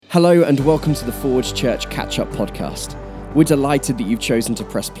Hello and welcome to the Forge Church Catch-Up Podcast. We're delighted that you've chosen to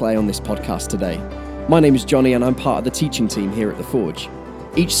press play on this podcast today. My name is Johnny and I'm part of the teaching team here at the Forge.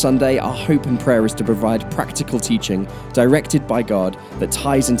 Each Sunday, our hope and prayer is to provide practical teaching directed by God that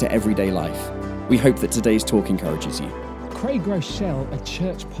ties into everyday life. We hope that today's talk encourages you. Craig Rochelle, a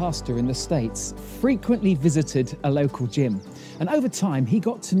church pastor in the States, frequently visited a local gym. And over time, he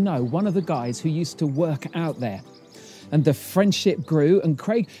got to know one of the guys who used to work out there. And the friendship grew, and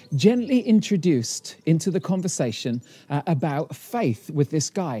Craig gently introduced into the conversation about faith with this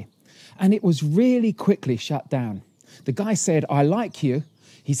guy. And it was really quickly shut down. The guy said, "I like you."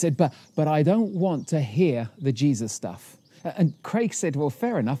 He said, but I don't want to hear the Jesus stuff. And Craig said, "Well,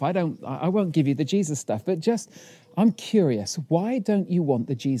 fair enough. I won't give you the Jesus stuff, but I'm curious, why don't you want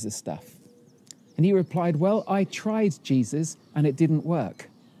the Jesus stuff?" And he replied, "Well, I tried Jesus and it didn't work."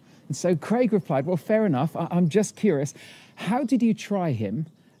 And so Craig replied, "Well, fair enough. I'm just curious. How did you try him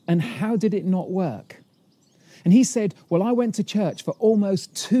and how did it not work?" And he said, "Well, I went to church for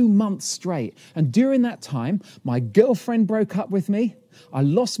almost 2 months straight. And during that time, my girlfriend broke up with me. I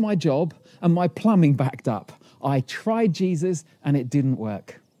lost my job and my plumbing backed up. I tried Jesus and it didn't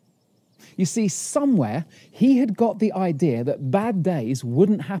work." You see, somewhere he had got the idea that bad days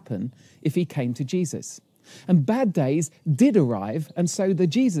wouldn't happen if he came to Jesus. And bad days did arrive, and so the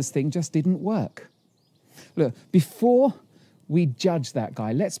Jesus thing just didn't work. Look, before we judge that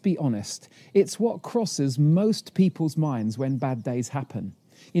guy, let's be honest. It's what crosses most people's minds when bad days happen.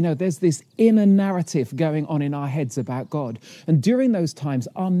 You know, there's this inner narrative going on in our heads about God. And during those times,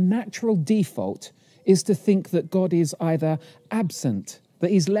 our natural default is to think that God is either absent,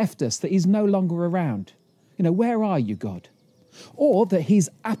 that he's left us, that he's no longer around. You know, where are you, God? Or that he's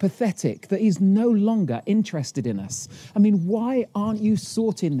apathetic, that he's no longer interested in us. I mean, why aren't you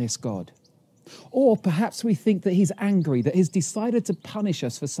sorting this, God? Or perhaps we think that he's angry, that he's decided to punish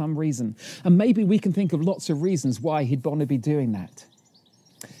us for some reason. And maybe we can think of lots of reasons why he'd want to be doing that.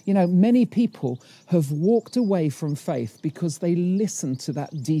 You know, many people have walked away from faith because they listened to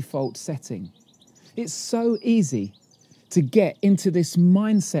that default setting. It's so easy to get into this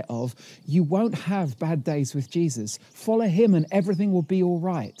mindset of, you won't have bad days with Jesus. Follow him and everything will be all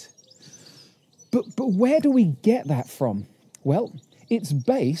right. But where do we get that from? Well, it's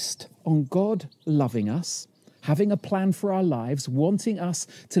based on God loving us, having a plan for our lives, wanting us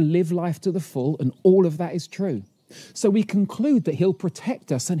to live life to the full, and all of that is true. So we conclude that he'll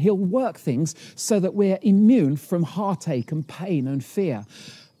protect us and he'll work things so that we're immune from heartache and pain and fear,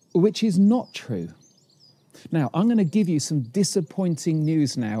 which is not true. Now, I'm going to give you some disappointing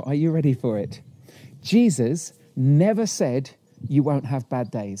news now. Are you ready for it? Jesus never said you won't have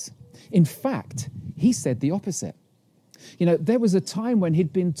bad days. In fact, he said the opposite. You know, there was a time when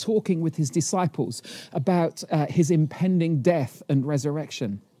he'd been talking with his disciples about his impending death and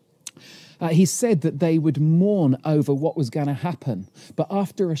resurrection. He said that they would mourn over what was going to happen, but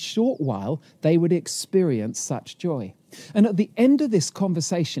after a short while, they would experience such joy. And at the end of this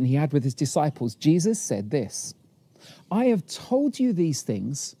conversation he had with his disciples, Jesus said this, "I have told you these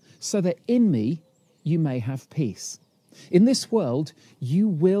things so that in me you may have peace. In this world you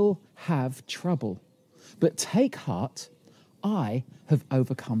will have trouble, but take heart, I have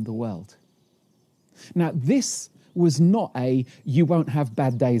overcome the world." Now, this was not a "you won't have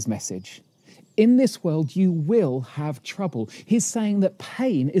bad days" message. In this world, you will have trouble. He's saying that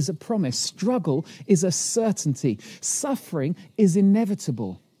pain is a promise. Struggle is a certainty. Suffering is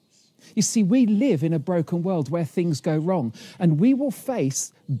inevitable. You see, we live in a broken world where things go wrong, and we will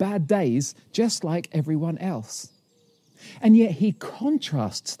face bad days just like everyone else. And yet he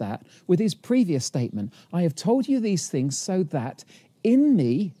contrasts that with his previous statement, "I have told you these things so that in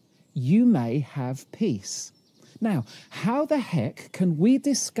me you may have peace." Now, how the heck can we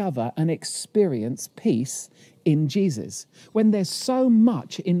discover and experience peace in Jesus when there's so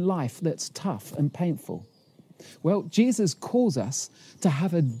much in life that's tough and painful? Well, Jesus calls us to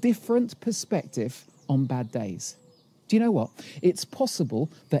have a different perspective on bad days. Do you know what? It's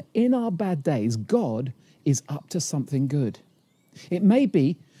possible that in our bad days, God is up to something good. It may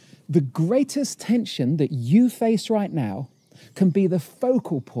be the greatest tension that you face right now can be the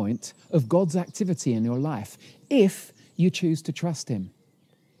focal point of God's activity in your life if you choose to trust him.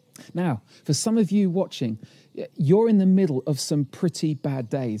 Now, for some of you watching, you're in the middle of some pretty bad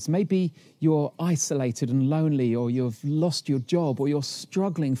days. Maybe you're isolated and lonely, or you've lost your job, or you're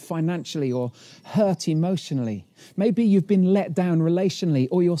struggling financially or hurt emotionally. Maybe you've been let down relationally,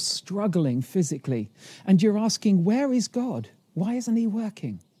 or you're struggling physically. And you're asking, where is God? Why isn't he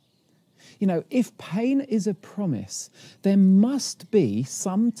working? You know, if pain is a promise, there must be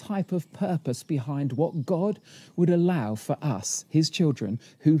some type of purpose behind what God would allow for us, his children,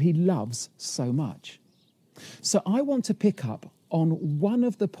 who he loves so much. So I want to pick up on one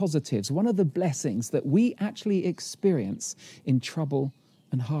of the positives, one of the blessings that we actually experience in trouble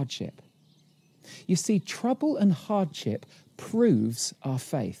and hardship. You see, trouble and hardship proves our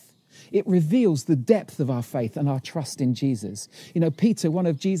faith. It reveals the depth of our faith and our trust in Jesus. You know, Peter, one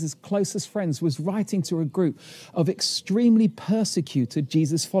of Jesus' closest friends, was writing to a group of extremely persecuted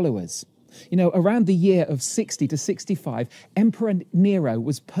Jesus followers. You know, around the year of 60 to 65, Emperor Nero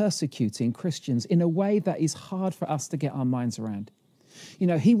was persecuting Christians in a way that is hard for us to get our minds around. You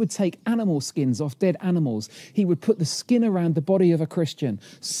know, he would take animal skins off dead animals. He would put the skin around the body of a Christian,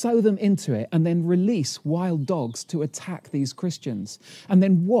 sew them into it, and then release wild dogs to attack these Christians, and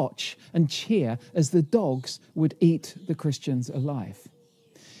then watch and cheer as the dogs would eat the Christians alive.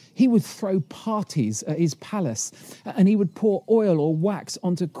 He would throw parties at his palace, and he would pour oil or wax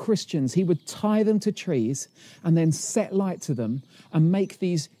onto Christians. He would tie them to trees and then set light to them and make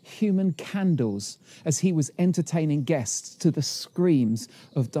these human candles as he was entertaining guests to the screams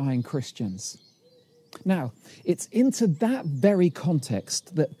of dying Christians. Now, it's into that very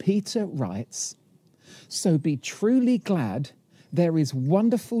context that Peter writes, "So be truly glad, there is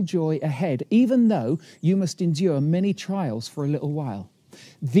wonderful joy ahead, even though you must endure many trials for a little while.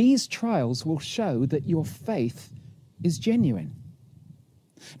 These trials will show that your faith is genuine."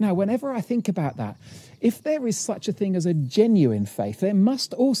 Now, whenever I think about that, if there is such a thing as a genuine faith, there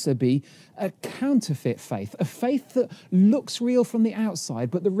must also be a counterfeit faith, a faith that looks real from the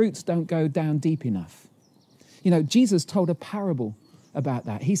outside, but the roots don't go down deep enough. You know, Jesus told a parable about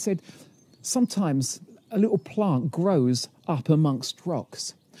that. He said, sometimes a little plant grows up amongst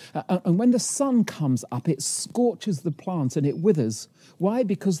rocks. And when the sun comes up, it scorches the plant and it withers. Why?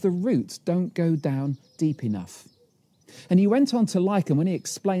 Because the roots don't go down deep enough. And he went on to liken, when he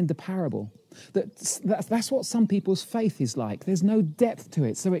explained the parable, that's what some people's faith is like. There's no depth to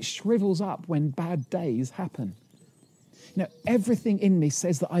it, so it shrivels up when bad days happen. You know, everything in me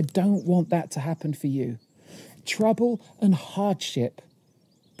says that I don't want that to happen for you. Trouble and hardship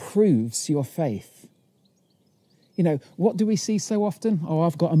proves your faith. You know, what do we see so often? Oh,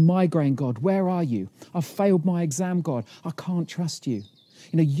 I've got a migraine, God. Where are you? I've failed my exam, God. I can't trust you.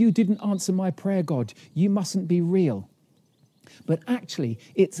 You know, you didn't answer my prayer, God. You mustn't be real. But actually,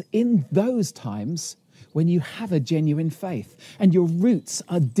 it's in those times when you have a genuine faith and your roots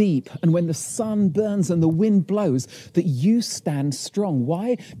are deep, and when the sun burns and the wind blows, that you stand strong.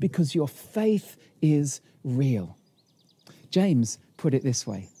 Why? Because your faith is real. James put it this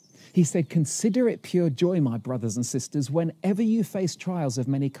way. He said, "Consider it pure joy, my brothers and sisters, whenever you face trials of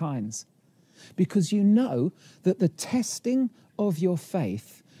many kinds, because you know that the testing of your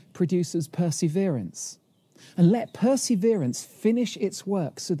faith produces perseverance. And let perseverance finish its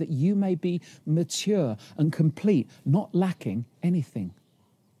work so that you may be mature and complete, not lacking anything."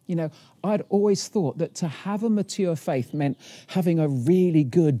 You know, I'd always thought that to have a mature faith meant having a really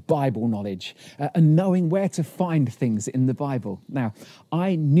good Bible knowledge and knowing where to find things in the Bible. Now,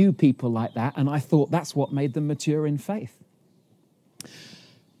 I knew people like that, and I thought that's what made them mature in faith.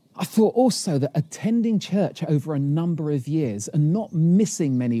 I thought also that attending church over a number of years and not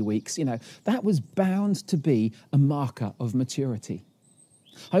missing many weeks, you know, that was bound to be a marker of maturity.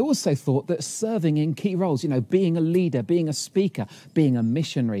 I also thought that serving in key roles, you know, being a leader, being a speaker, being a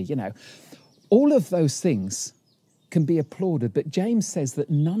missionary, you know, all of those things can be applauded. But James says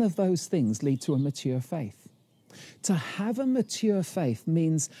that none of those things lead to a mature faith. To have a mature faith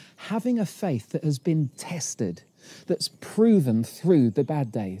means having a faith that has been tested, that's proven through the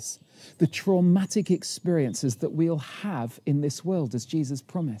bad days, the traumatic experiences that we'll have in this world, as Jesus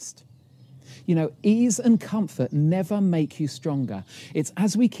promised. You know, ease and comfort never make you stronger. It's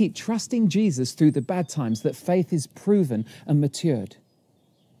as we keep trusting Jesus through the bad times that faith is proven and matured.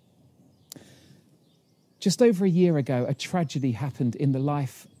 Just over a year ago, a tragedy happened in the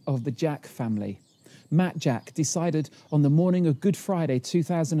life of the Jack family. Matt Jack decided on the morning of Good Friday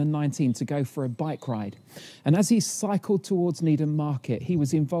 2019 to go for a bike ride. And as he cycled towards Needham Market, he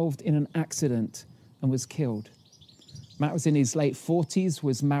was involved in an accident and was killed. Matt was in his late 40s,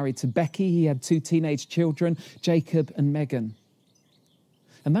 was married to Becky. He had 2 teenage children, Jacob and Megan.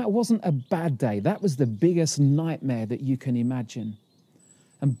 And that wasn't a bad day. That was the biggest nightmare that you can imagine.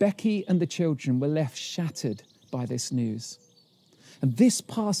 And Becky and the children were left shattered by this news. And this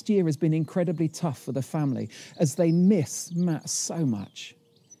past year has been incredibly tough for the family as they miss Matt so much.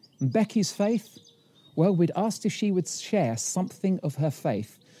 And Becky's faith, well, we'd asked if she would share something of her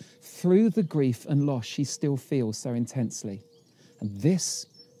faith through the grief and loss she still feels so intensely. And this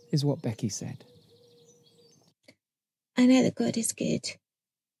is what Becky said. I know that God is good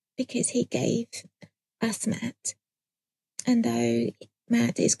because he gave us Matt. And though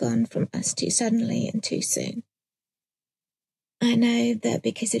Matt is gone from us too suddenly and too soon, I know that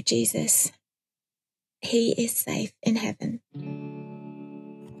because of Jesus, he is safe in heaven.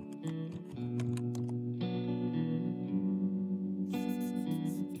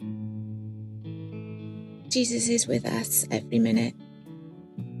 Jesus is with us every minute.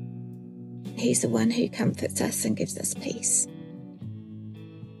 He's the one who comforts us and gives us peace.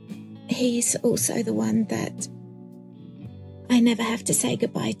 He's also the one that I never have to say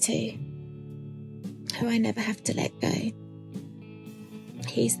goodbye to, who I never have to let go.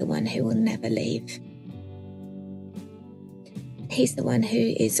 He's the one who will never leave. He's the one who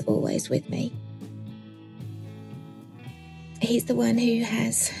is always with me. He's the one who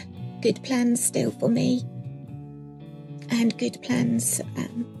has good plans still for me and good plans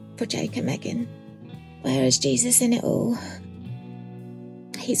for Jake and Megan. Whereas Jesus in it all,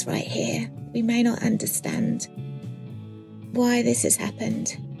 he's right here. We may not understand why this has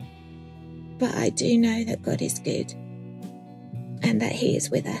happened, but I do know that God is good and that he is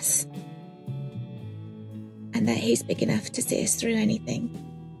with us and that he's big enough to see us through anything.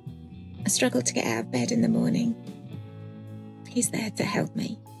 I struggle to get out of bed in the morning. He's there to help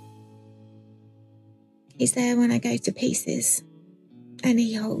me. He's there when I go to pieces, and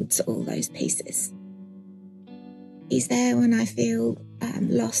he holds all those pieces. He's there when I feel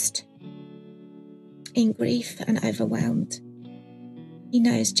lost, in grief and overwhelmed. He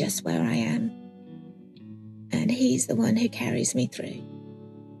knows just where I am, and he's the one who carries me through.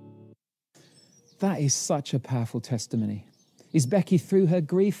 That is such a powerful testimony. Is Becky through her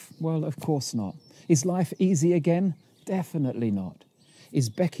grief? Well, of course not. Is life easy again? Definitely not. Is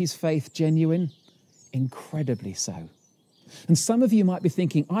Becky's faith genuine? Incredibly so. And some of you might be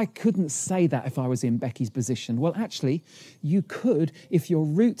thinking, I couldn't say that if I was in Becky's position. Well, actually, you could if your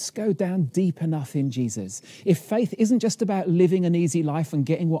roots go down deep enough in Jesus. If faith isn't just about living an easy life and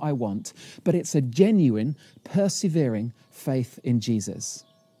getting what I want, but it's a genuine, persevering faith in Jesus.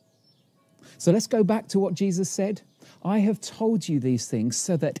 So let's go back to what Jesus said. I have told you these things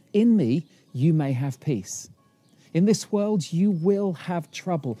so that in me you may have peace. In this world you will have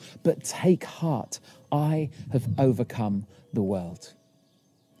trouble, but take heart. I have overcome the world.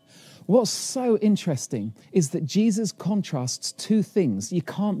 What's so interesting is that Jesus contrasts two things. You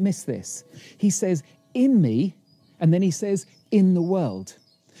can't miss this. He says, in me, and then he says, in the world.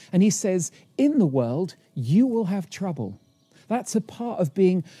 And he says, in the world, you will have trouble. That's a part of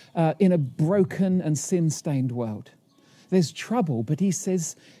being in a broken and sin-stained world. There's trouble, but he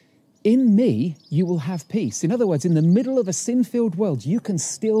says, in me, you will have peace. In other words, in the middle of a sin-filled world, you can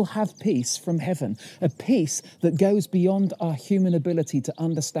still have peace from heaven, a peace that goes beyond our human ability to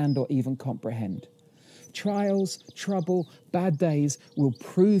understand or even comprehend. Trials, trouble, bad days will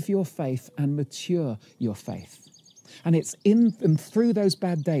prove your faith and mature your faith. And it's in and through those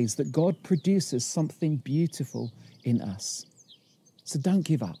bad days that God produces something beautiful in us. So don't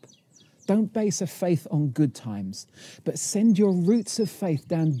give up. Don't base a faith on good times, but send your roots of faith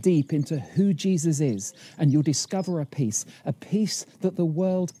down deep into who Jesus is, and you'll discover a peace that the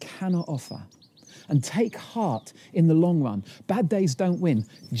world cannot offer. And take heart in the long run. Bad days don't win.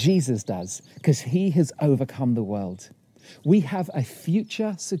 Jesus does, because he has overcome the world. We have a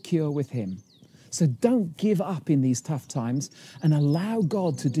future secure with him. So don't give up in these tough times and allow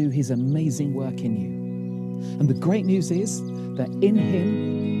God to do his amazing work in you. And the great news is that in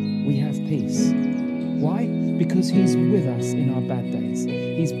him, we have peace. Why? Because he's with us in our bad days.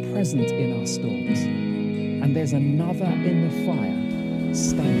 He's present in our storms. And there's another in the fire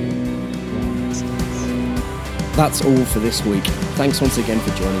standing right next to us. That's all for this week. Thanks once again for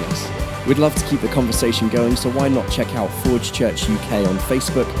joining us. We'd love to keep the conversation going, so why not check out Forge Church UK on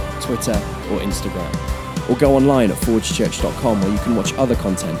Facebook, Twitter, or Instagram. Or go online at forgechurch.com where you can watch other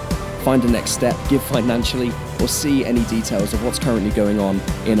content, find a next step, give financially, or see any details of what's currently going on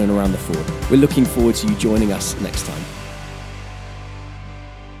in and around the Ford. We're looking forward to you joining us next time.